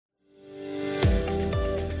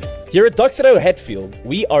Here at Doxedo Hatfield,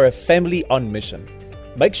 we are a family on mission.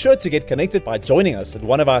 Make sure to get connected by joining us at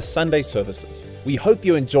one of our Sunday services. We hope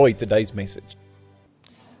you enjoyed today's message.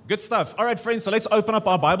 Good stuff. All right, friends, so let's open up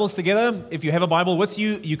our Bibles together. If you have a Bible with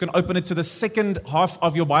you, you can open it to the second half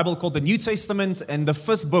of your Bible called the New Testament, and the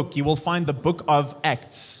fifth book, you will find the book of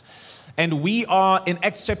Acts. And we are in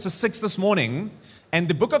Acts chapter 6 this morning, and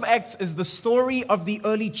the book of Acts is the story of the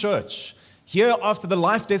early church. Here, after the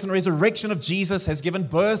life, death, and resurrection of Jesus has given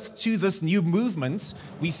birth to this new movement,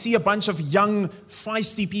 we see a bunch of young,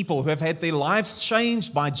 feisty people who have had their lives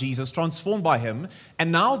changed by Jesus, transformed by Him,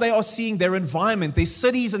 and now they are seeing their environment, their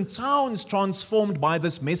cities and towns transformed by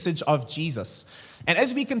this message of Jesus. And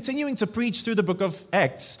as we're continuing to preach through the book of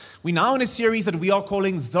Acts, we're now in a series that we are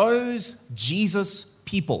calling Those Jesus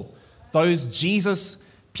People. Those Jesus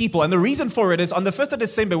people. And the reason for it is on the 5th of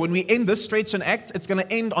December, when we end this stretch in Acts, it's going to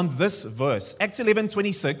end on this verse. Acts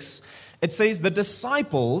 11:26, it says, the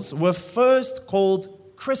disciples were first called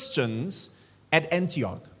Christians at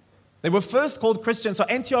Antioch. They were first called Christians. So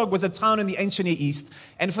Antioch was a town in the ancient Near East.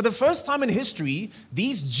 And for the first time in history,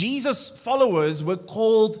 these Jesus followers were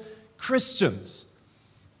called Christians.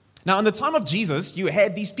 Now, in the time of Jesus, you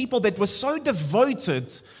had these people that were so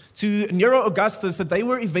devoted to Nero Augustus that they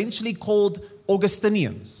were eventually called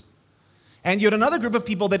Augustinians. And you had another group of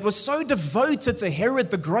people that were so devoted to Herod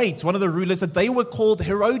the Great, one of the rulers, that they were called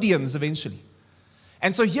Herodians eventually.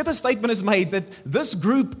 And so here the statement is made that this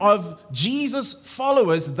group of Jesus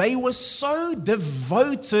followers, they were so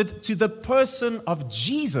devoted to the person of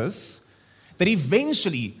Jesus that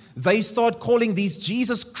eventually they start calling these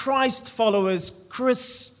Jesus Christ followers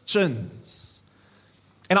Christians.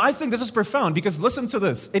 And I think this is profound because listen to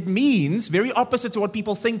this. It means, very opposite to what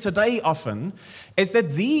people think today often, is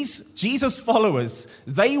that these Jesus followers,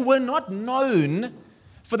 they were not known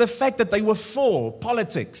for the fact that they were for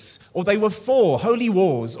politics, or they were for holy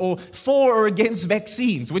wars, or for or against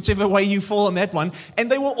vaccines, whichever way you fall on that one. And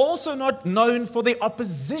they were also not known for their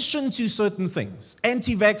opposition to certain things.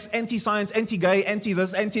 Anti-vax, anti-science, anti-gay,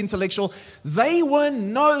 anti-this, anti-intellectual. They were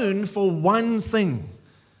known for one thing.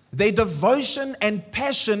 Their devotion and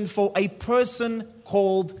passion for a person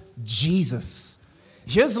called Jesus.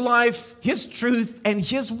 His life, His truth, and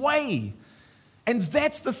His way. And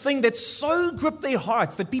that's the thing that so gripped their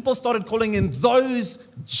hearts that people started calling in those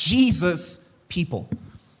Jesus people.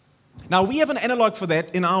 Now, we have an analog for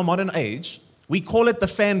that in our modern age. We call it the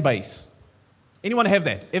fan base. Anyone have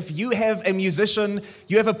that? If you have a musician,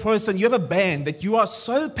 you have a person, you have a band that you are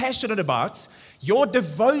so passionate about, your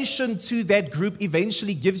devotion to that group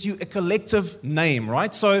eventually gives you a collective name,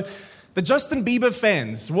 right? So the Justin Bieber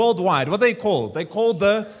fans worldwide, what are they called? They're called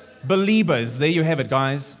the Beliebers. There you have it,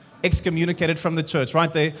 guys. Excommunicated from the church,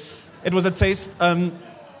 right there. It was a test.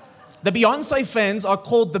 The Beyonce fans are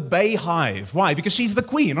called the Bay Hive. Why? Because she's the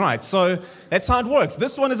queen, right? So that's how it works.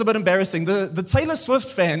 This one is a bit embarrassing. The Taylor Swift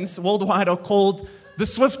fans worldwide are called the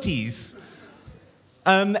Swifties.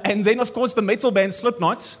 And then, of course, the metal band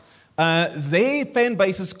Slipknot, their fan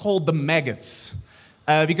base is called the Maggots.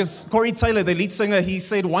 Because Corey Taylor, the lead singer, he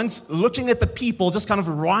said once, looking at the people just kind of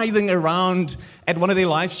writhing around at one of their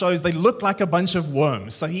live shows, they look like a bunch of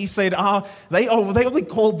worms. So he said, they only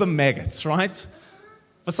called the Maggots, right?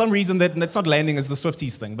 For some reason, that's not landing as the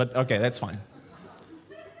Swifties thing, but okay, that's fine.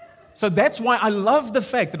 So that's why I love the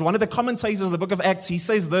fact that one of the commentators of the book of Acts, he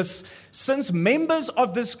says this, since members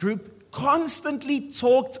of this group constantly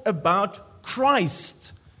talked about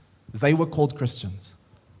Christ, they were called Christians.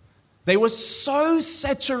 They were so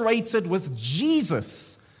saturated with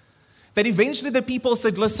Jesus that eventually the people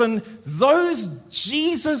said, listen, those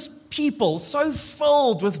Jesus people, so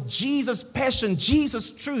filled with Jesus' passion,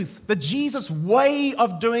 Jesus' truth, the Jesus way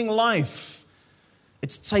of doing life,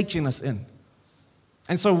 it's taking us in.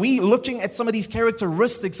 And so we looking at some of these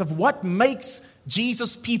characteristics of what makes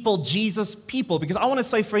Jesus people, because I want to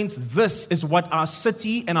say, friends, this is what our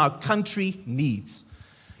city and our country needs.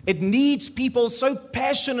 It needs people so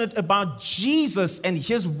passionate about Jesus and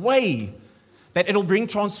His way that it'll bring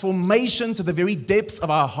transformation to the very depth of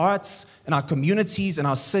our hearts and our communities and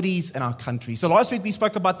our cities and our country. So last week we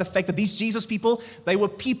spoke about the fact that these Jesus people, they were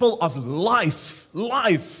people of life.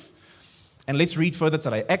 And let's read further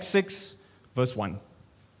today. Acts 6, verse 1. It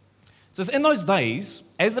says, in those days,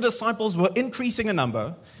 as the disciples were increasing in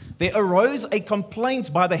number, there arose a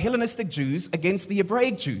complaint by the Hellenistic Jews against the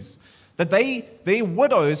Hebraic Jews, that their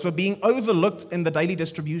widows were being overlooked in the daily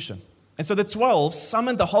distribution. And so the 12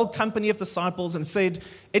 summoned the whole company of disciples and said,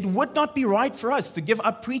 it would not be right for us to give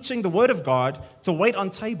up preaching the word of God to wait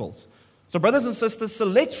on tables. So brothers and sisters,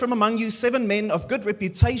 select from among you 7 men of good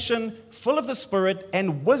reputation, full of the Spirit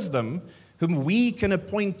and wisdom, whom we can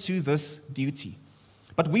appoint to this duty.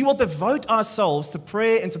 but we will devote ourselves to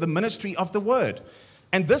prayer and to the ministry of the word.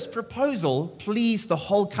 And this proposal pleased the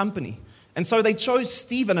whole company. And so they chose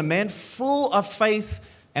Stephen, a man full of faith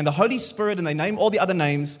and the Holy Spirit, and they named all the other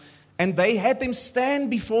names, and they had them stand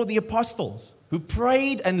before the apostles, who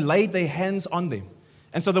prayed and laid their hands on them.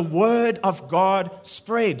 And so the word of God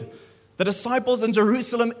spread. The disciples in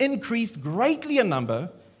Jerusalem increased greatly in number,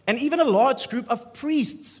 and even a large group of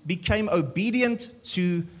priests became obedient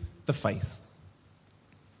to the faith.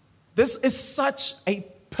 This is such a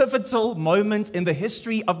pivotal moment in the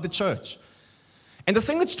history of the church. And the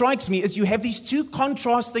thing that strikes me is you have these two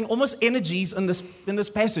contrasting almost energies in this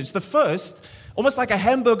passage. The first, almost like a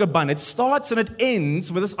hamburger bun, it starts and it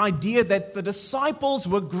ends with this idea that the disciples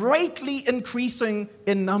were greatly increasing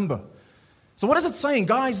in number. So what is it saying?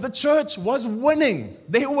 Guys, the church was winning.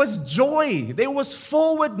 There was joy. There was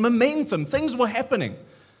forward momentum. Things were happening.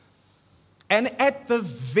 And at the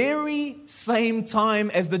very same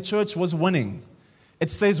time as the church was winning,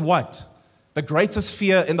 it says what? The greatest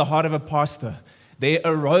fear in the heart of a pastor. There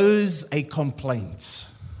arose a complaint,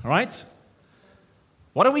 right?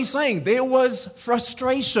 What are we saying? There was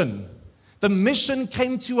frustration. The mission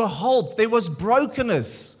came to a halt. There was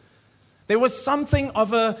brokenness. There was something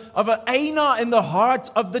of an anger in the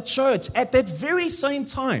heart of the church at that very same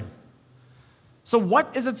time. So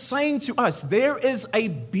what is it saying to us? There is a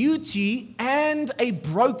beauty and a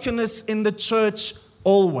brokenness in the church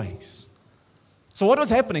always. So what was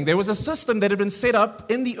happening? There was a system that had been set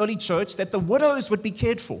up in the early church that the widows would be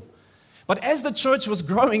cared for. But as the church was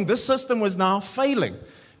growing, this system was now failing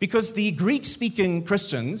because the Greek-speaking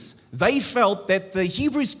Christians, they felt that the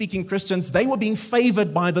Hebrew-speaking Christians, they were being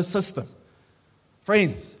favored by the system.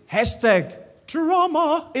 Friends, hashtag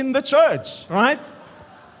drama in the church, right?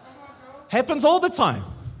 Happens all the time.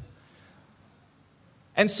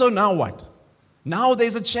 And so now what? Now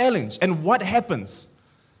there's a challenge. And what happens?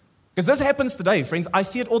 Because this happens today, friends. I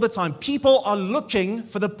see it all the time. People are looking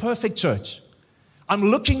for the perfect church. I'm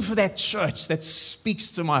looking for that church that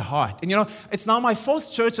speaks to my heart. And it's now my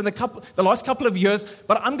fourth church in the last couple of years,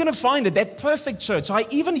 but I'm going to find it, that perfect church. I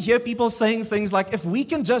even hear people saying things like, if we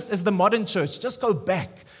can just, as the modern church, just go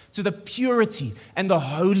back to the purity and the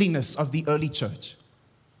holiness of the early church.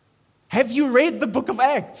 Have you read the book of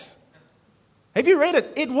Acts? Have you read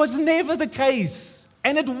it? It was never the case,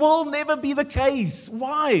 and it will never be the case.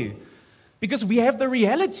 Why? Because we have the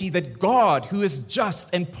reality that God, who is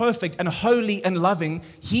just and perfect and holy and loving,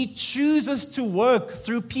 He chooses to work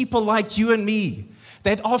through people like you and me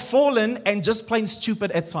that are fallen and just plain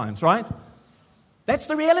stupid at times, right? That's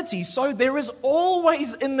the reality. So there is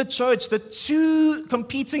always in the church the two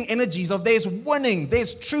competing energies of there's winning,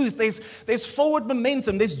 there's truth, there's forward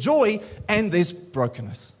momentum, there's joy, and there's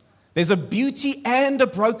brokenness. There's a beauty and a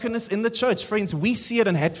brokenness in the church. Friends, we see it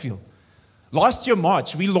in Hatfield. Last year,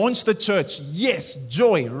 March, we launched the church. Yes,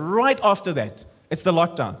 joy. Right after that, it's the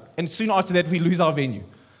lockdown. And soon after that, we lose our venue.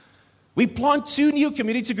 We plant 2 new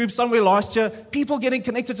community groups somewhere last year. People getting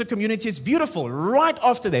connected to community. It's beautiful. Right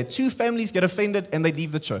after that, 2 families get offended and they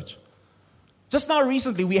leave the church. Just now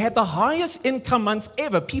recently, we had the highest income month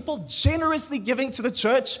ever. People generously giving to the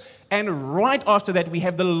church. And right after that, we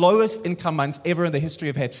have the lowest income month ever in the history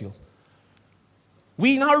of Hatfield.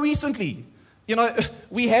 We now recently,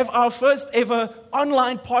 we have our first ever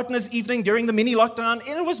online partners evening during the mini lockdown,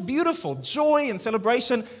 and it was beautiful, joy and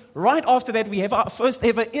celebration. Right after that, we have our first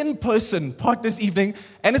ever in-person partners evening,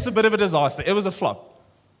 and it's a bit of a disaster. It was a flop.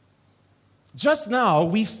 Just now,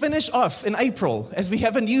 we finish off in April, as we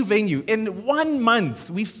have a new venue. In 1 month,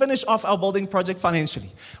 we finish off our building project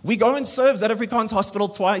financially. We go and serve Zuid-Afrikaans Hospital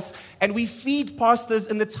twice, and we feed pastors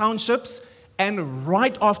in the townships. And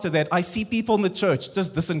right after that, I see people in the church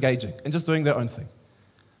just disengaging and just doing their own thing.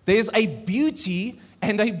 There's a beauty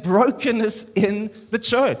and a brokenness in the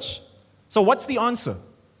church. So what's the answer?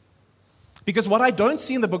 Because what I don't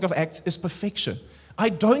see in the book of Acts is perfection. I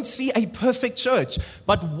don't see a perfect church.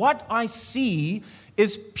 But what I see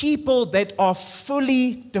is people that are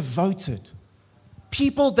fully devoted.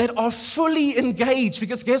 People that are fully engaged.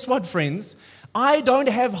 Because guess what, friends? I don't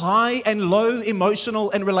have high and low emotional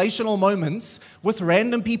and relational moments with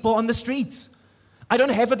random people on the streets. I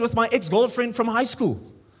don't have it with my ex-girlfriend from high school.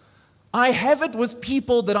 I have it with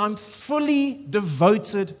people that I'm fully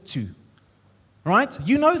devoted to. Right?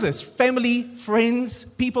 You know this. Family, friends,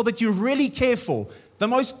 people that you really care for. The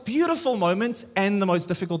most beautiful moments and the most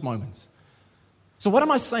difficult moments. So what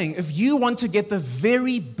am I saying? If you want to get the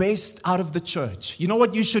very best out of the church, you know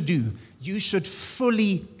what you should do? You should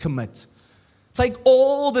fully commit. Take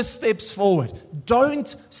all the steps forward. Don't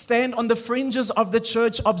stand on the fringes of the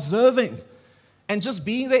church observing and just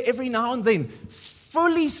being there every now and then.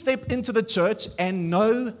 fully step into the church and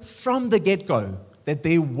know from the get-go that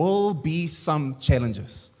there will be some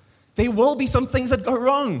challenges. There will be some things that go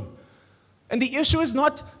wrong. And the issue is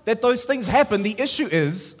not that those things happen. The issue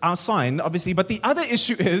is our sign, obviously, but the other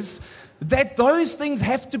issue is that those things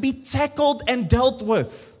have to be tackled and dealt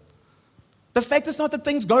with. The fact is not that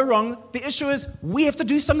things go wrong. The issue is we have to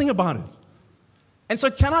do something about it. And so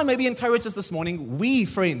can I maybe encourage us this morning? We,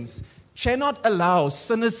 friends, cannot allow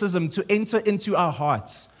cynicism to enter into our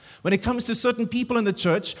hearts when it comes to certain people in the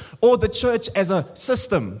church or the church as a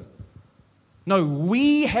system. No,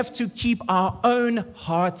 we have to keep our own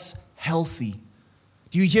hearts healthy.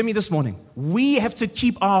 Do you hear me this morning? We have to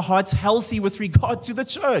keep our hearts healthy with regard to the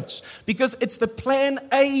church because it's the plan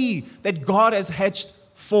A that God has hatched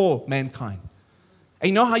for mankind. And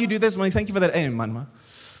you know how you do this? Thank you for that aim, Manma.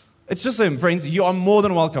 It's just friends, you are more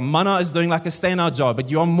than welcome. Mana is doing like a standout job, but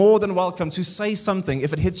you are more than welcome to say something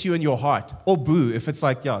if it hits you in your heart. Or boo, if it's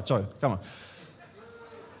like, yeah, Joe, come on.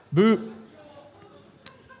 Boo.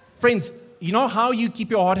 Friends, you know how you keep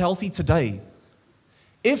your heart healthy today?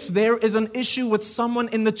 If there is an issue with someone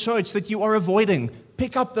in the church that you are avoiding,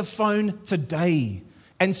 pick up the phone today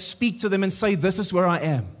and speak to them and say, this is where I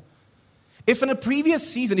am. If in a previous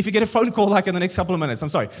season, if you get a phone call like in the next couple of minutes, I'm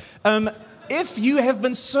sorry. If you have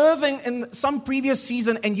been serving in some previous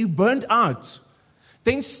season and you burned out,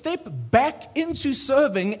 then step back into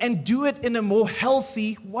serving and do it in a more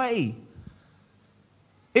healthy way.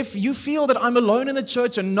 If you feel that I'm alone in the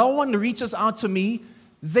church and no one reaches out to me,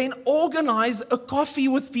 then organize a coffee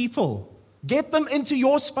with people. Get them into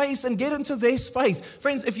your space and get into their space.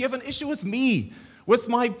 Friends, if you have an issue with me, with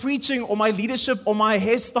my preaching or my leadership or my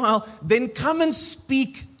hairstyle, then come and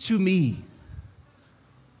speak to me.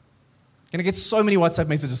 I'm going to get so many WhatsApp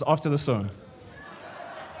messages after the sermon.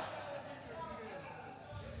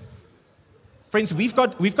 Friends, we've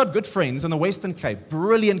got good friends in the Western Cape,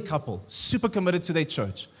 brilliant couple, super committed to their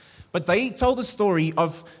church. But they tell the story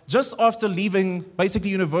of just after leaving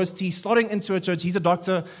basically university, starting into a church, he's a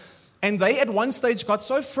doctor, and they at one stage got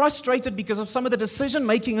so frustrated because of some of the decision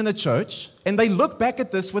making in the church, and they look back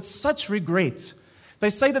at this with such regret. They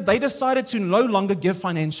say that they decided to no longer give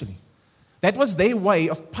financially. That was their way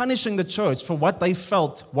of punishing the church for what they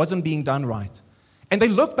felt wasn't being done right. And they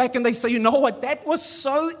look back and they say, you know what, that was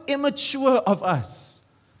so immature of us.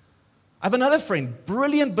 I have another friend,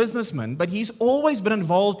 brilliant businessman, but he's always been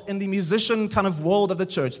involved in the musician kind of world of the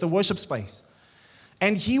church, the worship space.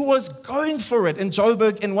 And he was going for it in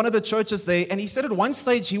Joburg, in one of the churches there, and he said at one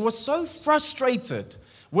stage he was so frustrated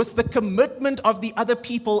with the commitment of the other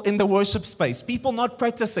people in the worship space. People not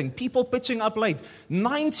practicing, people pitching up late.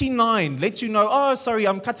 99 let you know, oh, sorry,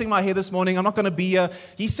 I'm cutting my hair this morning, I'm not going to be here.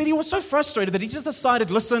 He said he was so frustrated that he just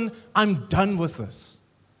decided, listen, I'm done with this.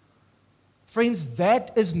 Friends,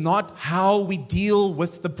 that is not how we deal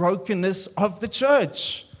with the brokenness of the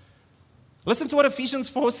church. Listen to what Ephesians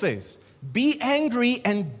 4 says. Be angry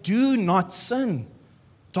and do not sin.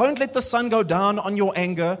 Don't let the sun go down on your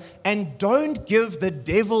anger, and don't give the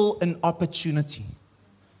devil an opportunity.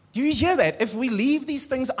 Do you hear that? If we leave these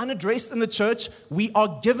things unaddressed in the church, we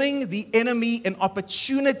are giving the enemy an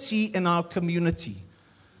opportunity in our community.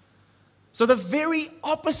 So the very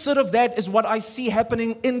opposite of that is what I see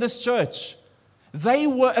happening in this church. They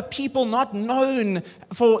were a people not known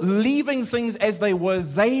for leaving things as they were.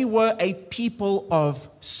 They were a people of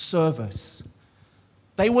service.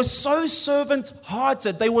 They were so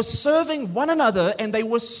servant-hearted. They were serving one another and they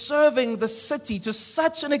were serving the city to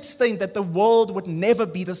such an extent that the world would never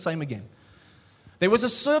be the same again. There was a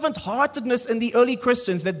servant-heartedness in the early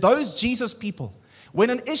Christians that those Jesus people, when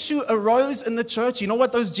an issue arose in the church, you know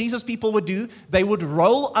what those Jesus people would do? They would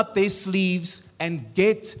roll up their sleeves and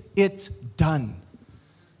get it done.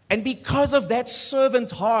 And because of that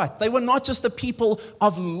servant heart, they were not just a people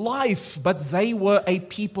of life, but they were a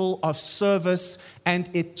people of service, and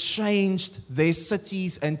it changed their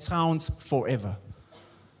cities and towns forever.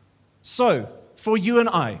 So, for you and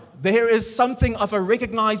I, there is something of a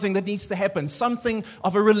recognizing that needs to happen, something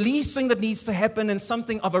of a releasing that needs to happen, and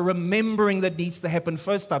something of a remembering that needs to happen.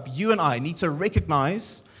 First up, you and I need to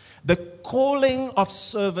recognize the calling of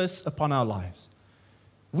service upon our lives.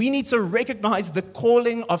 We need to recognize the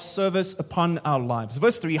calling of service upon our lives.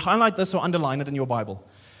 Verse 3, highlight this or underline it in your Bible.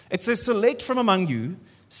 It says, select from among you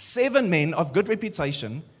 7 men of good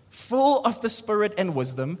reputation, full of the Spirit and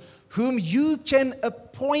wisdom, whom you can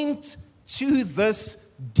appoint to this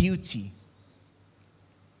duty.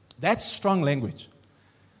 That's strong language.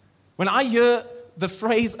 When I hear the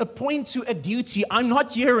phrase appoint to a duty, I'm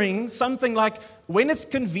not hearing something like, when it's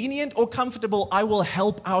convenient or comfortable, I will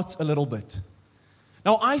help out a little bit.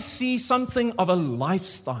 Now, I see something of a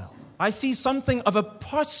lifestyle. I see something of a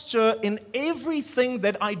posture in everything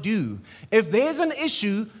that I do. If there's an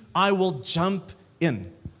issue, I will jump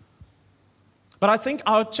in. But I think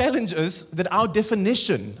our challenge is that our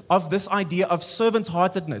definition of this idea of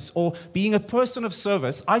servant-heartedness or being a person of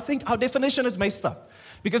service, I think our definition is messed up.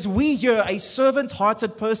 Because we hear a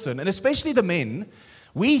servant-hearted person, and especially the men,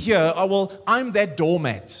 we hear, oh, well, I'm that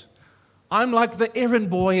doormat. I'm like the errand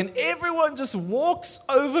boy, and everyone just walks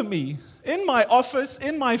over me. In my office,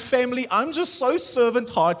 in my family, I'm just so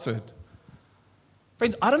servant-hearted.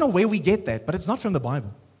 Friends, I don't know where we get that, but it's not from the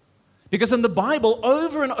Bible. Because in the Bible,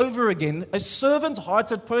 over and over again, a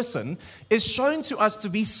servant-hearted person is shown to us to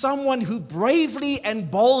be someone who bravely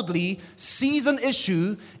and boldly sees an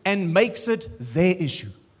issue and makes it their issue.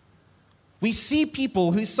 We see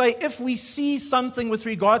people who say, if we see something with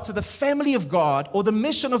regard to the family of God or the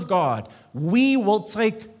mission of God, we will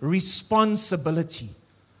take responsibility.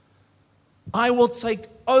 I will take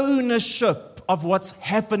ownership of what's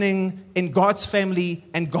happening in God's family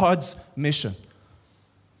and God's mission.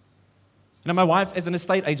 My wife, as an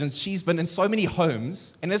estate agent, she's been in so many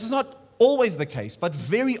homes, and this is not always the case, but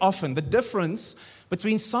very often the difference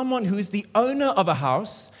between someone who is the owner of a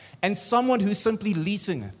house and someone who's simply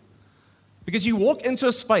leasing it. Because you walk into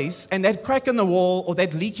a space and that crack in the wall or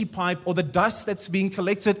that leaky pipe or the dust that's being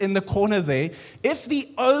collected in the corner there, if the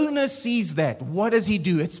owner sees that, what does he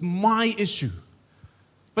do? It's my issue.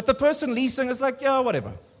 But the person leasing is like, yeah,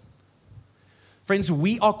 whatever. Friends,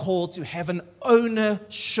 we are called to have an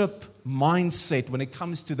ownership mindset when it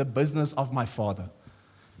comes to the business of my Father.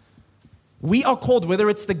 We are called, whether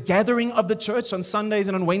it's the gathering of the church on Sundays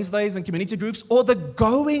and on Wednesdays and community groups, or the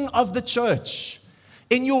going of the church,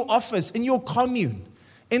 in your office, in your commune,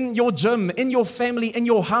 in your gym, in your family, in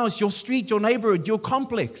your house, your street, your neighborhood, your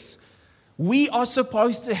complex. We are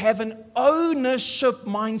supposed to have an ownership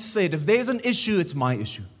mindset. If there's an issue, it's my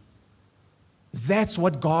issue. That's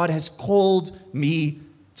what God has called me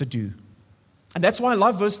to do. And that's why I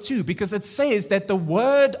love verse 2, because it says that the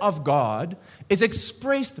word of God is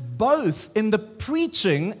expressed both in the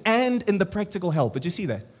preaching and in the practical help. Did you see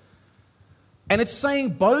that? And it's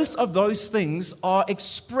saying both of those things are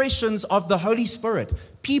expressions of the Holy Spirit.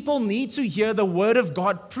 People need to hear the word of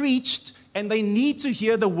God preached, and they need to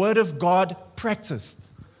hear the word of God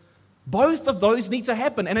practiced. Both of those need to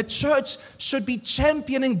happen, and a church should be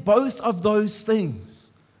championing both of those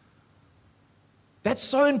things. That's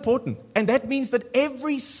so important. And that means that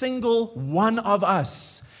every single one of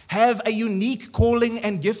us have a unique calling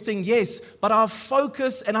and gifting, yes, but our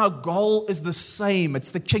focus and our goal is the same.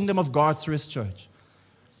 It's the kingdom of God through His church.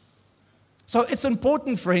 So it's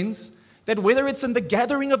important, friends, that whether it's in the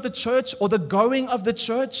gathering of the church or the going of the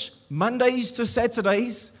church, Mondays to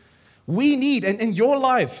Saturdays, we need, and in your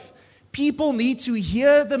life, people need to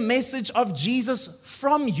hear the message of Jesus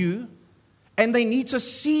from you, and they need to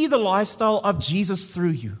see the lifestyle of Jesus through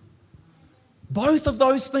you. Both of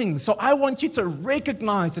those things. So I want you to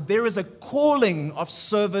recognize that there is a calling of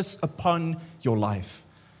service upon your life.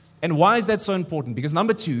 And why is that so important? Because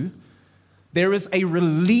number 2, there is a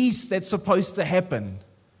release that's supposed to happen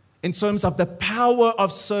in terms of the power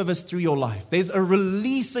of service through your life. There's a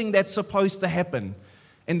releasing that's supposed to happen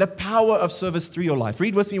in the power of service through your life.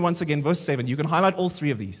 Read with me once again, verse 7. You can highlight all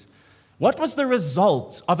 3 of these. What was the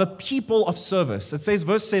result of a people of service? It says,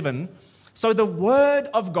 verse 7, so the word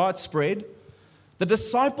of God spread, the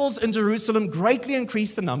disciples in Jerusalem greatly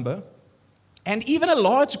increased in number, and even a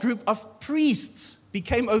large group of priests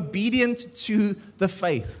became obedient to the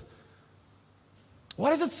faith.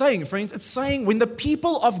 What is it saying, friends? It's saying when the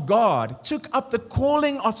people of God took up the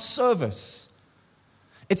calling of service,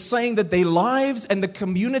 it's saying that their lives and the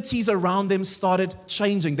communities around them started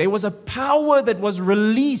changing. There was a power that was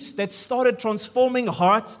released that started transforming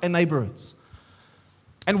hearts and neighborhoods.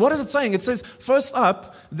 And what is it saying? It says, first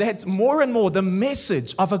up, that more and more the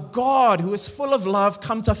message of a God who is full of love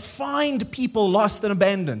come to find people lost and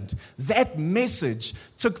abandoned. That message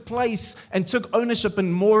took place and took ownership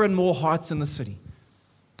in more and more hearts in the city.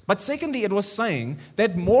 But secondly, it was saying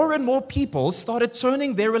that more and more people started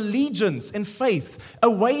turning their allegiance and faith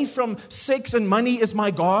away from sex and money is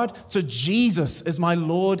my God to Jesus is my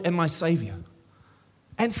Lord and my Savior.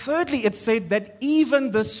 And thirdly, it said that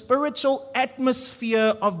even the spiritual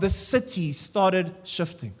atmosphere of the city started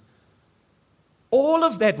shifting. All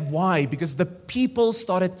of that, why? Because the people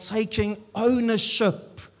started taking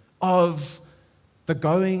ownership of the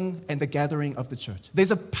going and the gathering of the church.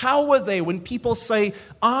 There's a power there when people say,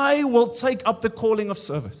 I will take up the calling of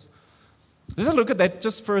service. Let's look at that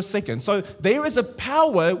just for a second. So there is a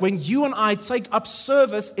power when you and I take up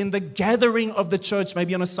service in the gathering of the church,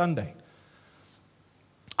 maybe on a Sunday.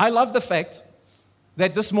 I love the fact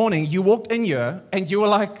that this morning you walked in here and you were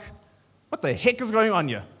like, what the heck is going on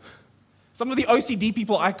here? Some of the OCD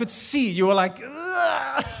people I could see, you were like,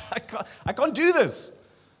 I can't do this.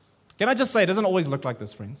 Can I just say, it doesn't always look like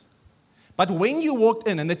this, friends. But when you walked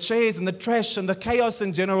in and the chairs and the trash and the chaos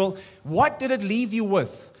in general, what did it leave you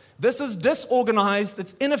with? This is disorganized,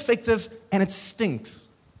 it's ineffective, and it stinks.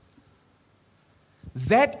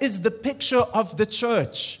 That is the picture of the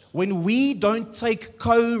church when we don't take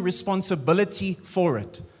co-responsibility for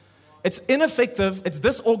it. It's ineffective, it's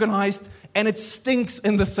disorganized, and it stinks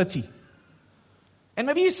in the city. And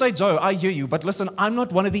maybe you say, Joe, I hear you, but listen, I'm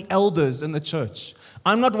not one of the elders in the church.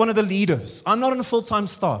 I'm not one of the leaders. I'm not on a full-time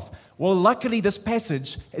staff. Well, luckily, this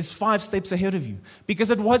passage is 5 steps ahead of you, because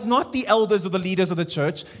it was not the elders or the leaders of the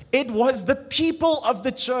church. It was the people of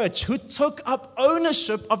the church who took up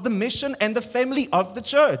ownership of the mission and the family of the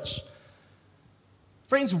church.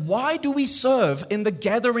 Friends, why do we serve in the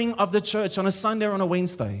gathering of the church on a Sunday or on a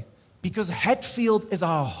Wednesday? Because Hatfield is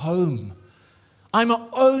our home. I'm an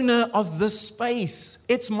owner of this space.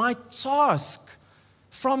 It's my task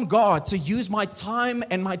from God to use my time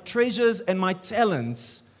and my treasures and my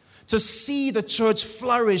talents to see the church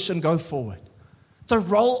flourish and go forward, to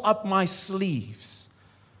roll up my sleeves.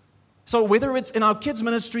 So whether it's in our kids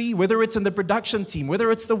ministry, whether it's in the production team,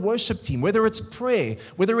 whether it's the worship team, whether it's prayer,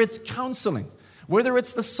 whether it's counseling, whether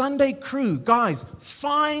it's the Sunday crew, guys,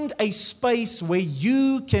 find a space where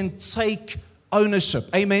you can take ownership.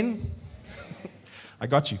 Amen? I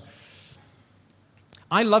got you.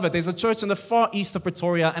 I love it. There's a church in the far east of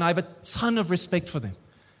Pretoria, and I have a ton of respect for them.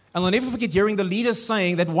 And I'll never forget hearing the leaders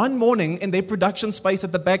saying that one morning in their production space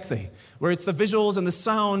at the back there, where it's the visuals and the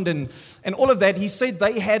sound and all of that, he said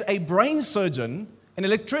they had a brain surgeon, an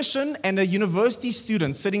electrician, and a university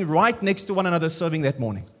student sitting right next to one another serving that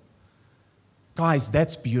morning. Guys,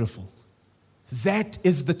 that's beautiful. That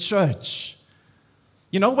is the church.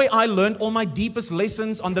 You know where I learned all my deepest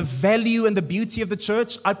lessons on the value and the beauty of the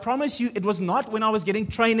church? I promise you, it was not when I was getting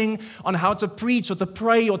training on how to preach or to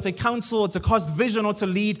pray or to counsel or to cast vision or to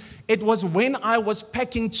lead. It was when I was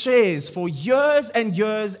packing chairs for years and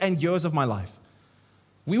years and years of my life.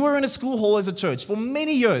 We were in a school hall as a church for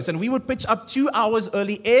many years, and we would pitch up 2 hours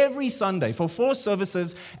early every Sunday for 4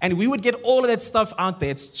 services, and we would get all of that stuff out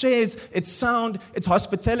there. It's chairs, it's sound, it's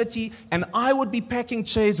hospitality, and I would be packing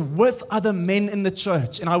chairs with other men in the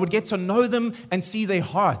church, and I would get to know them and see their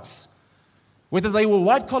hearts. Whether they were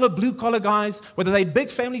white-collar, blue-collar guys, whether they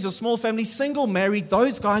big families or small families, single, married,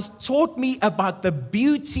 those guys taught me about the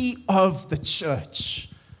beauty of the church.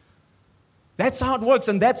 That's how it works,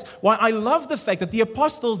 and that's why I love the fact that the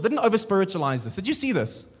apostles didn't over-spiritualize this. Did you see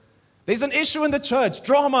this? There's an issue in the church,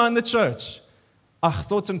 drama in the church.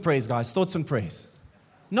 Thoughts and prayers, guys, thoughts and prayers.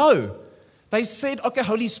 No. They said, okay,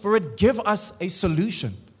 Holy Spirit, give us a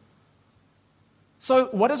solution. So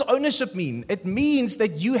what does ownership mean? It means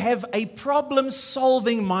that you have a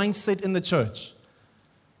problem-solving mindset in the church.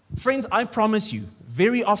 Friends, I promise you,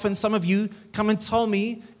 very often some of you come and tell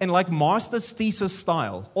me in like master's thesis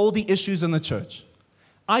style all the issues in the church.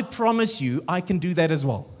 I promise you I can do that as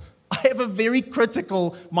well. I have a very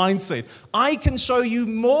critical mindset. I can show you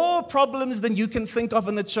more problems than you can think of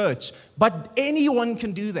in the church, but anyone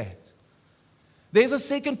can do that. There's a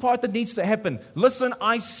second part that needs to happen. Listen,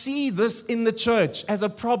 I see this in the church as a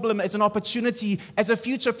problem, as an opportunity, as a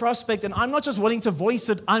future prospect, and I'm not just willing to voice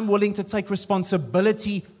it, I'm willing to take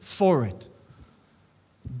responsibility for it.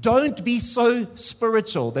 Don't be so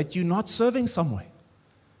spiritual that you're not serving somewhere.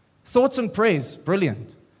 Thoughts and prayers,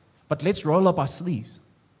 brilliant. But let's roll up our sleeves,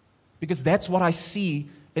 because that's what I see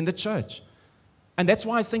in the church. And that's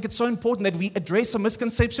why I think it's so important that we address a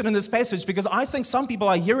misconception in this passage, because I think some people,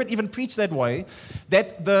 I hear it even preached that way,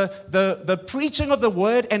 that the preaching of the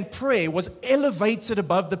word and prayer was elevated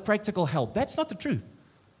above the practical help. That's not the truth.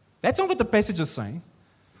 That's not what the passage is saying,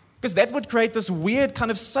 because that would create this weird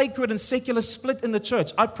kind of sacred and secular split in the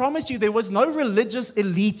church. I promise you there was no religious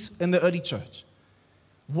elite in the early church.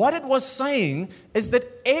 What it was saying is that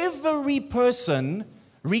every person,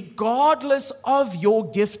 regardless of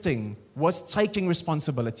your gifting, was taking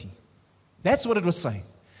responsibility. That's what it was saying.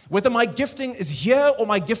 Whether my gifting is here or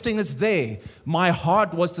my gifting is there, my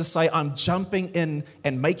heart was to say, I'm jumping in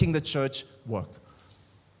and making the church work.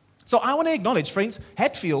 So I want to acknowledge, friends,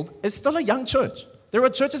 Hatfield is still a young church. There are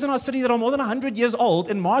churches in our city that are more than 100 years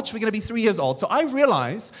old. In March, we're going to be 3 years old. So I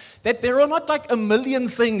realize that there are not like a million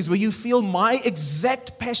things where you feel my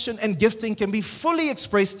exact passion and gifting can be fully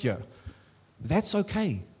expressed here. That's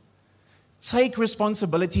okay. Take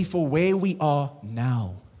responsibility for where we are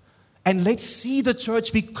now. And let's see the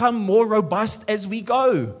church become more robust as we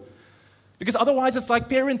go. Because otherwise it's like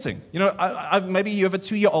parenting. You know, maybe you have a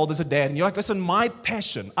 2-year-old as a dad, and you're like, listen, my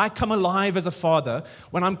passion, I come alive as a father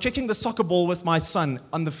when I'm kicking the soccer ball with my son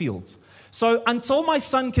on the field. So until my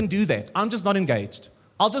son can do that, I'm just not engaged.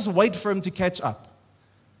 I'll just wait for him to catch up.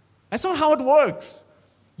 That's not how it works.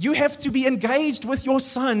 You have to be engaged with your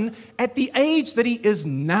son at the age that he is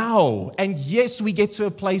now. And yes, we get to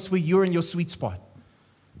a place where you're in your sweet spot.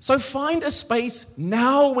 So find a space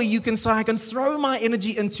now where you can say, I can throw my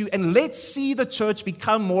energy into, and let's see the church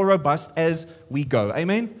become more robust as we go.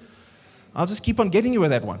 Amen? I'll just keep on getting you with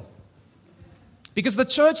that one. Because the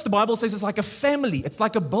church, the Bible says, is like a family. It's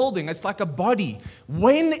like a building. It's like a body.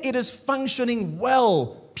 When it is functioning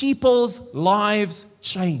well, people's lives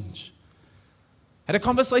change. I had a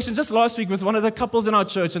conversation just last week with one of the couples in our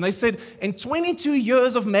church, and they said in 22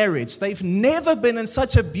 years of marriage, they've never been in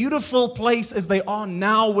such a beautiful place as they are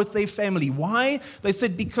now with their family. Why? They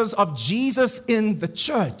said because of Jesus in the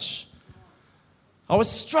church. I was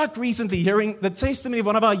struck recently hearing the testimony of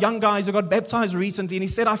one of our young guys who got baptized recently, and he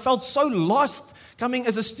said, I felt so lost coming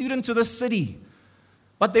as a student to the city.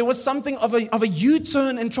 But there was something of a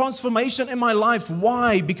U-turn and transformation in my life.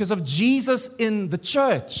 Why? Because of Jesus in the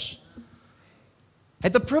church. I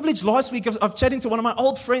had the privilege last week of chatting to one of my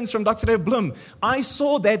old friends from Dr. Dave Bloom. I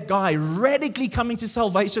saw that guy radically coming to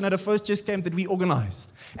salvation at a First Church camp that we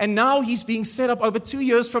organized. And now he's being set up over 2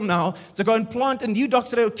 years from now to go and plant a new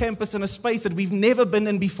Dr. Dave campus in a space that we've never been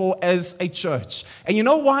in before as a church. And you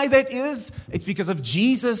know why that is? It's because of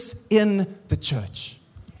Jesus in the church.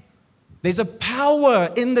 There's a power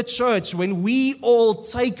in the church when we all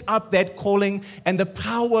take up that calling and the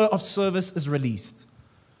power of service is released.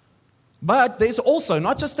 But there's also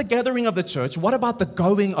not just the gathering of the church. What about the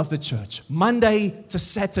going of the church? Monday to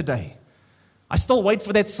Saturday. I still wait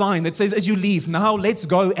for that sign that says, as you leave, now let's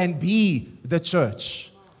go and be the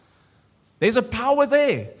church. There's a power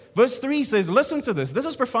there. Verse 3 says, listen to this. This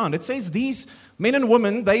is profound. It says, these men and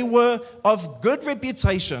women, they were of good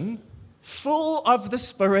reputation, full of the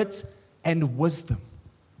Spirit and wisdom.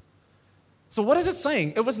 So what is it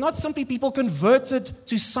saying? It was not simply people converted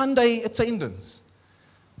to Sunday attendance.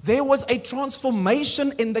 There was a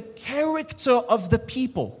transformation in the character of the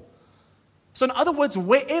people. So in other words,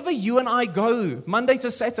 wherever you and I go, Monday to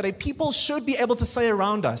Saturday, people should be able to say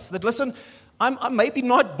around us that, listen, I'm maybe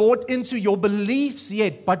not bought into your beliefs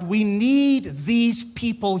yet, but we need these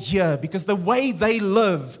people here because the way they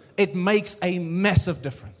live, it makes a massive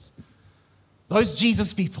difference. Those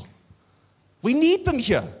Jesus people, we need them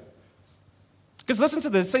here. Because listen to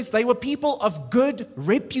this, it says they were people of good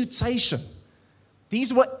reputation.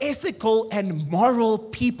 These were ethical and moral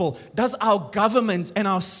people. Does our government and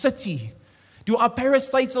our city, do our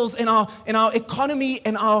parastatals in our economy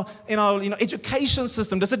and our education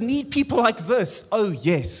system, does it need people like this? Oh,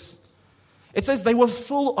 yes. It says they were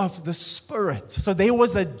full of the Spirit. So there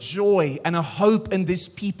was a joy and a hope in these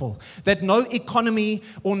people that no economy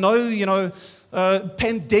or no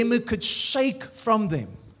pandemic could shake from them.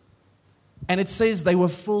 And it says they were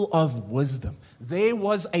full of wisdom. There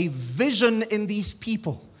was a vision in these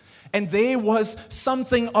people. And there was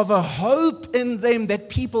something of a hope in them that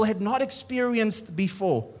people had not experienced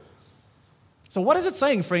before. So what is it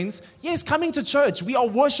saying, friends? Yes, coming to church, we are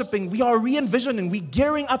worshiping, we are re-envisioning, we're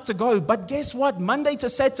gearing up to go. But guess what? Monday to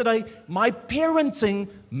Saturday, my parenting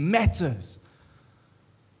matters.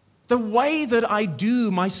 The way that I do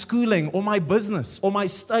my schooling or my business or my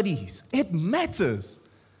studies, it matters.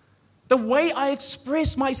 The way I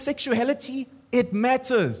express my sexuality, it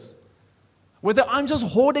matters. Whether I'm just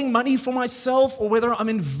hoarding money for myself or whether I'm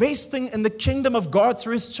investing in the kingdom of God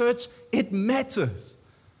through His church, it matters.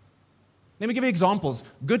 Let me give you examples.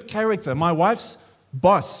 Good character. My wife's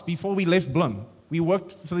boss, before we left Bloom, we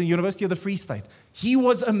worked for the University of the Free State. He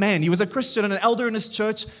was a man. He was a Christian and an elder in his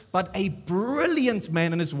church, but a brilliant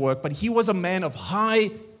man in his work. But he was a man of high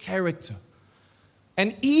character.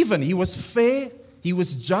 And even he was fair. He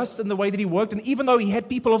was just in the way that he worked. And even though he had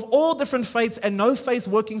people of all different faiths and no faith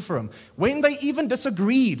working for him, when they even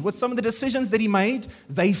disagreed with some of the decisions that he made,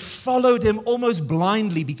 they followed him almost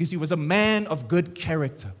blindly because he was a man of good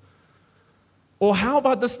character. Or how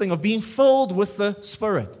about this thing of being filled with the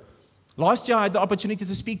Spirit? Last year, I had the opportunity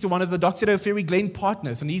to speak to one of the Dr. Ferry Glenn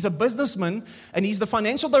partners, and he's a businessman, and he's the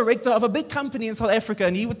financial director of a big company in South Africa,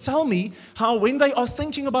 and he would tell me how when they are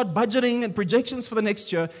thinking about budgeting and projections for the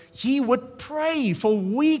next year, he would pray for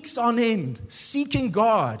weeks on end, seeking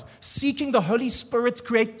God, seeking the Holy Spirit's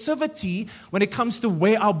creativity when it comes to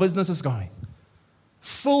where our business is going.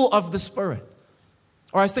 Full of the Spirit.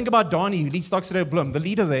 Or I think about Donnie, who leads Dr. Bloom, the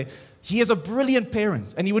leader there. He is a brilliant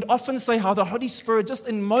parent, and he would often say how the Holy Spirit just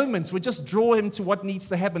in moments would just draw him to what needs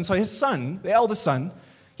to happen. So his son, the eldest son,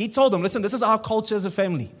 He told them, listen, this is our culture as a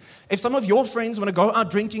family. If some of your friends want to go out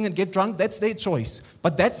drinking and get drunk, that's their choice.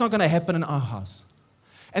 But that's not going to happen in our house.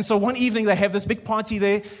 And so one evening they have this big party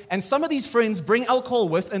there, and some of these friends bring alcohol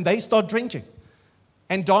with, and they start drinking.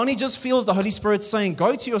 And Donnie just feels the Holy Spirit saying,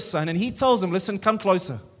 go to your son, and he tells him, listen, come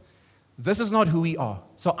closer. This is not who we are.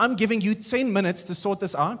 So I'm giving you 10 minutes to sort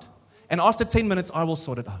this out, and after 10 minutes, I will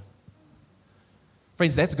sort it out.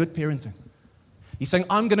 Friends, that's good parenting. He's saying,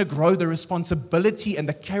 I'm going to grow the responsibility and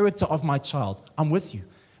the character of my child. I'm with you.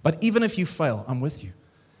 But even if you fail, I'm with you.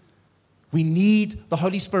 We need the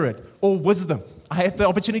Holy Spirit or wisdom. I had the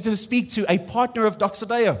opportunity to speak to a partner of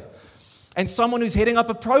Doxodeo and someone who's heading up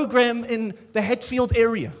a program in the Hatfield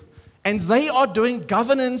area. And they are doing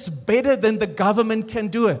governance better than the government can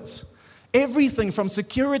do it. Everything from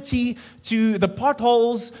security to the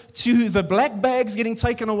potholes to the black bags getting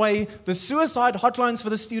taken away, the suicide hotlines for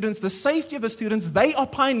the students, the safety of the students, they are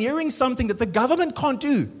pioneering something that the government can't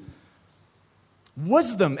do.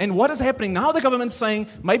 Wisdom. And what is happening now? The government's saying,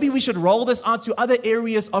 maybe we should roll this out to other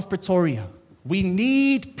areas of Pretoria. We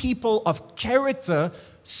need people of character,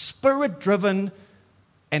 spirit-driven,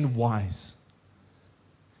 and wise.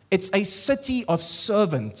 It's a city of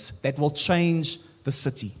servants that will change the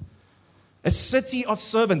city. A city of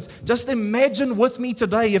servants. Just imagine with me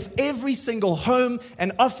today if every single home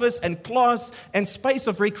and office and class and space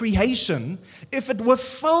of recreation, if it were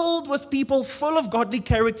filled with people full of godly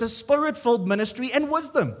character, spirit-filled ministry, and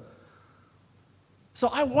wisdom. So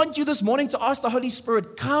I want you this morning to ask the Holy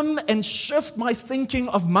Spirit, come and shift my thinking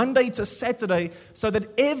of Monday to Saturday so that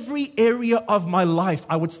every area of my life,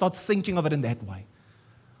 I would start thinking of it in that way.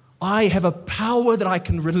 I have a power that I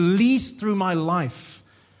can release through my life.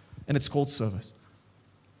 And it's called service.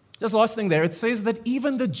 Just last thing there, it says that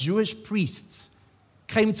even the Jewish priests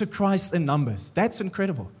came to Christ in numbers. That's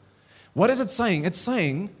incredible. What is it saying? It's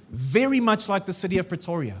saying, very much like the city of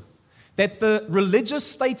Pretoria, that the religious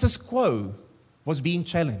status quo was being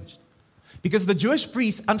challenged. Because the Jewish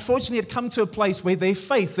priests, unfortunately, had come to a place where their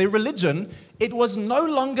faith, their religion, it was no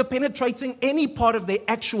longer penetrating any part of their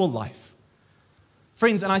actual life.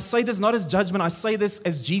 Friends, and I say this not as judgment, I say this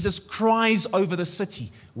as Jesus cries over the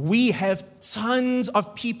city. We have tons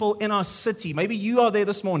of people in our city. Maybe you are there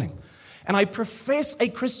this morning. And I profess a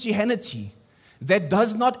Christianity that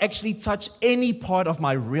does not actually touch any part of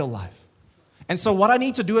my real life. And so what I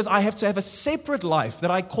need to do is I have to have a separate life that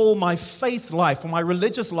I call my faith life or my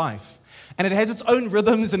religious life. And it has its own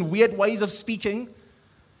rhythms and weird ways of speaking,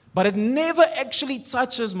 but it never actually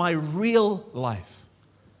touches my real life.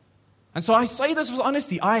 And so I say this with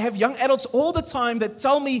honesty. I have young adults all the time that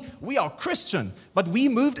tell me we are Christian, but we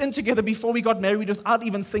moved in together before we got married without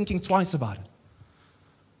even thinking twice about it.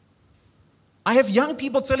 I have young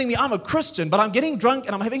people telling me I'm a Christian, but I'm getting drunk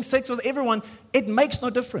and I'm having sex with everyone. It makes no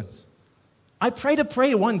difference. I prayed a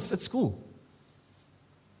prayer once at school.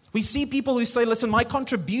 We see people who say, listen, my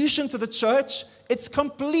contribution to the church, it's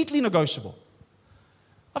completely negotiable.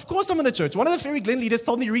 Of course I'm in the church. One of the Ferry Glen leaders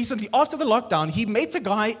told me recently, after the lockdown, he met a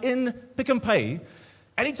guy in Pick n Pay,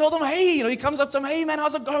 and he told him, hey, he comes up to him, hey man,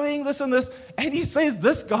 how's it going, this and this. And he says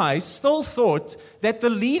this guy still thought that the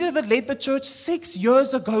leader that led the church 6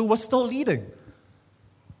 years ago was still leading.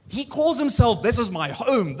 He calls himself, this is my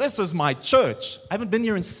home, this is my church. I haven't been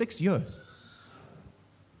here in 6 years.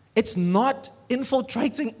 It's not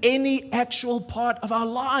infiltrating any actual part of our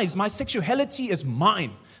lives. My sexuality is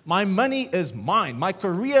mine. My money is mine. My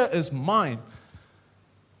career is mine.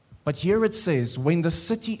 But here it says, when the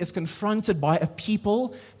city is confronted by a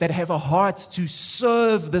people that have a heart to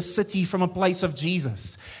serve the city from a place of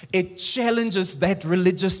Jesus, it challenges that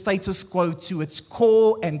religious status quo to its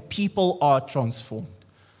core and people are transformed.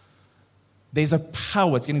 There's a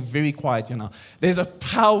power, it's getting very quiet here now. There's a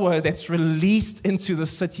power that's released into the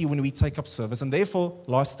city when we take up service. And therefore,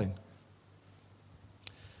 last thing.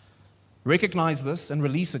 Recognize this and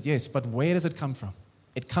release it, yes, but where does it come from?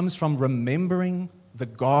 It comes from remembering the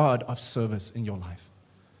God of service in your life.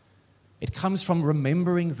 It comes from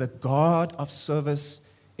remembering the God of service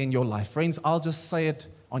in your life. Friends, I'll just say it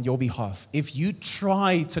on your behalf. If you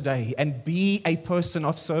try today and be a person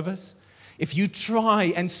of service, if you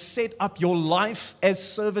try and set up your life as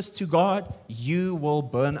service to God, you will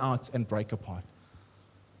burn out and break apart.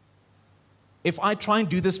 If I try and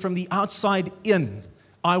do this from the outside in,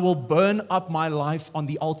 I will burn up my life on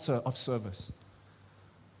the altar of service.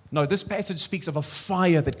 No, this passage speaks of a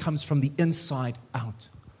fire that comes from the inside out.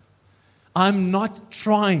 I'm not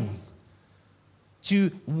trying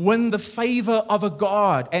to win the favor of a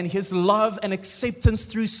God and His love and acceptance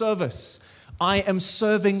through service. I am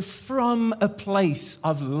serving from a place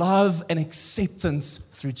of love and acceptance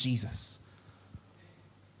through Jesus.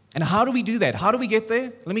 And how do we do that? How do we get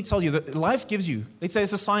there? Let me tell you that life gives you, let's say a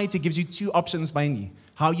society gives you two options mainly,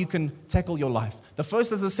 how you can tackle your life. The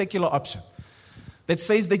first is the secular option that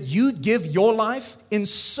says that you give your life in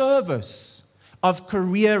service of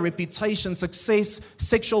career, reputation, success,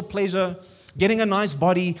 sexual pleasure, getting a nice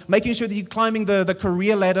body, making sure that you're climbing the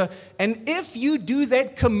career ladder. And if you do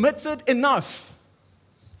that committed enough,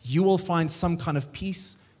 you will find some kind of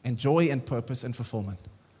peace and joy and purpose and fulfillment.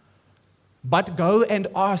 But go and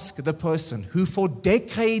ask the person who for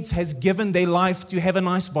decades has given their life to have a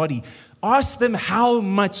nice body. Ask them how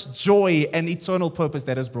much joy and eternal purpose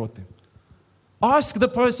that has brought them. Ask the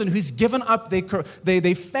person who's given up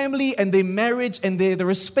their family and their marriage and the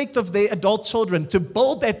respect of their adult children to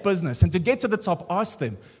build that business and to get to the top. Ask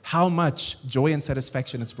them how much joy and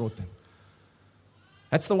satisfaction it's brought them.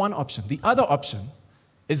 That's the one option. The other option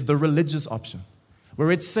is the religious option, where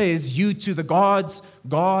it says you to the gods,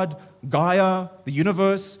 God, Gaia, the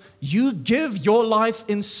universe, you give your life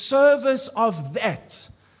in service of that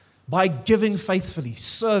by giving faithfully,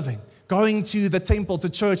 serving, going to the temple, to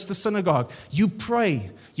church, to synagogue. You pray,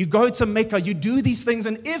 you go to Mecca, you do these things,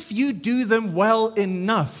 and if you do them well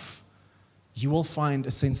enough, you will find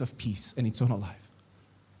a sense of peace and eternal life.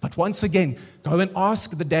 But once again, go and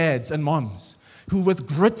ask the dads and moms who with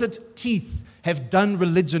gritted teeth have done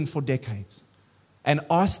religion for decades and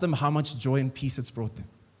ask them how much joy and peace it's brought them.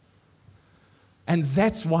 And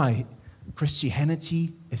that's why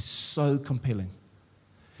Christianity is so compelling.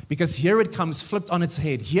 Because here it comes flipped on its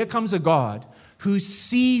head. Here comes a God who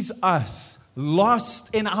sees us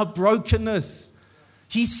lost in our brokenness.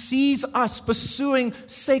 He sees us pursuing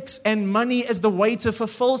sex and money as the way to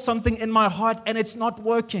fulfill something in my heart, and it's not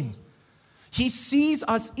working. He sees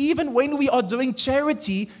us even when we are doing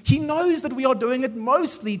charity. He knows that we are doing it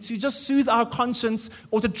mostly to just soothe our conscience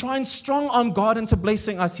or to try and strong-arm God into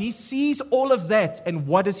blessing us. He sees all of that, and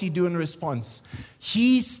what does He do in response?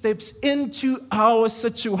 He steps into our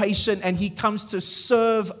situation and He comes to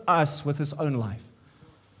serve us with His own life.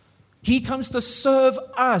 He comes to serve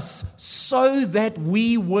us so that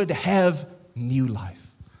we would have new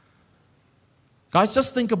life. Guys,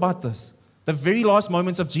 just think about this. The very last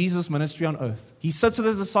moments of Jesus' ministry on earth. He sits with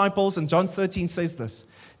His disciples, and John 13 says this.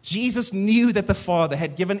 Jesus knew that the Father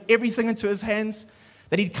had given everything into His hands,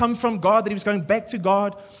 that He'd come from God, that He was going back to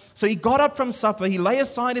God. So He got up from supper, He lay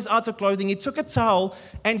aside His outer clothing, He took a towel,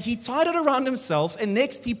 and He tied it around Himself, and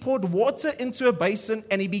next He poured water into a basin,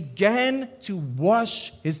 and He began to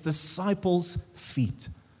wash His disciples' feet.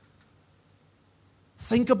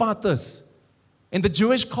 Think about this. In the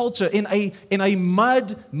Jewish culture, in a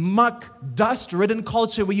mud, muck, dust-ridden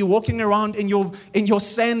culture where you're walking around in your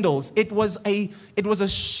sandals, it was a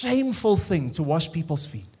shameful thing to wash people's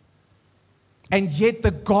feet. And yet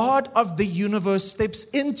the God of the universe steps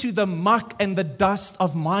into the muck and the dust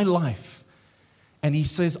of my life, and He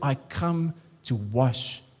says, I come to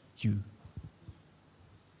wash you.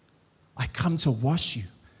 I come to wash you.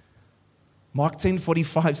 Mark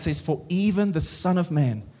 10:45 says, for even the Son of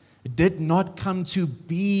Man did not come to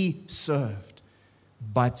be served,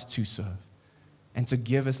 but to serve, and to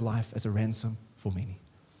give His life as a ransom for many.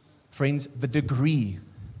 Friends, the degree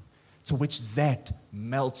to which that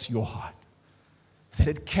melts your heart, that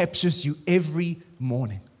it captures you every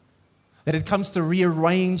morning, that it comes to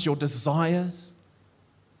rearrange your desires,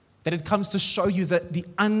 that it comes to show you that the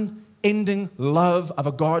unending love of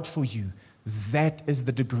a God for you, that is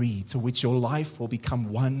the degree to which your life will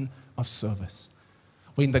become one of service.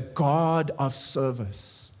 When the God of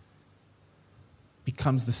service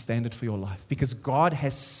becomes the standard for your life. Because God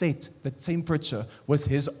has set the temperature with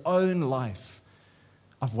His own life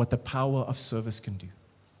of what the power of service can do.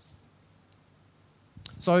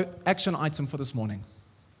 So, action item for this morning.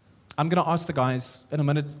 I'm going to ask the guys in a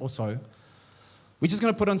minute or so. We're just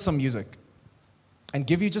going to put on some music and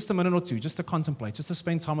give you just a minute or two just to contemplate, just to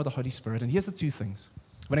spend time with the Holy Spirit. And here's the two things.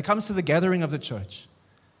 When it comes to the gathering of the church,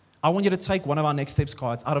 I want you to take one of our Next Steps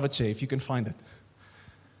cards out of a chair, if you can find it.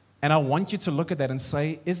 And I want you to look at that and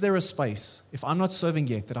say, is there a space, if I'm not serving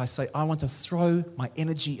yet, that I say, I want to throw my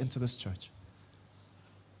energy into this church?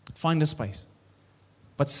 Find a space.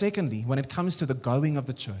 But secondly, when it comes to the going of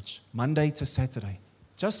the church, Monday to Saturday,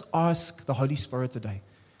 just ask the Holy Spirit today,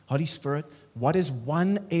 Holy Spirit, what is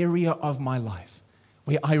one area of my life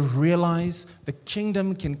where I realize the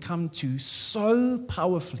kingdom can come to so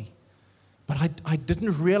powerfully, but I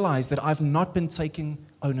didn't realize that I've not been taking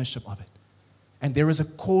ownership of it. And there is a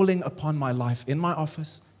calling upon my life in my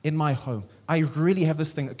office, in my home. I really have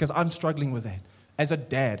this thing, because I'm struggling with that. As a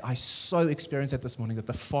dad, I so experienced that this morning, that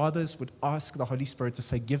the fathers would ask the Holy Spirit to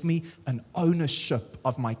say, give me an ownership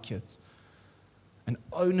of my kids, an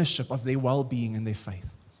ownership of their well-being and their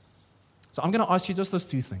faith. So I'm going to ask you just those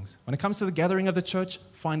two things. When it comes to the gathering of the church,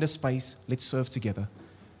 find a space, let's serve together.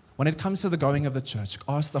 When it comes to the going of the church,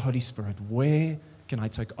 ask the Holy Spirit, where can I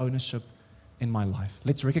take ownership in my life?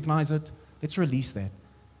 Let's recognize it, let's release that,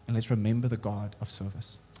 and let's remember the God of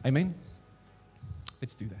service. Amen?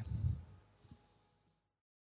 Let's do that.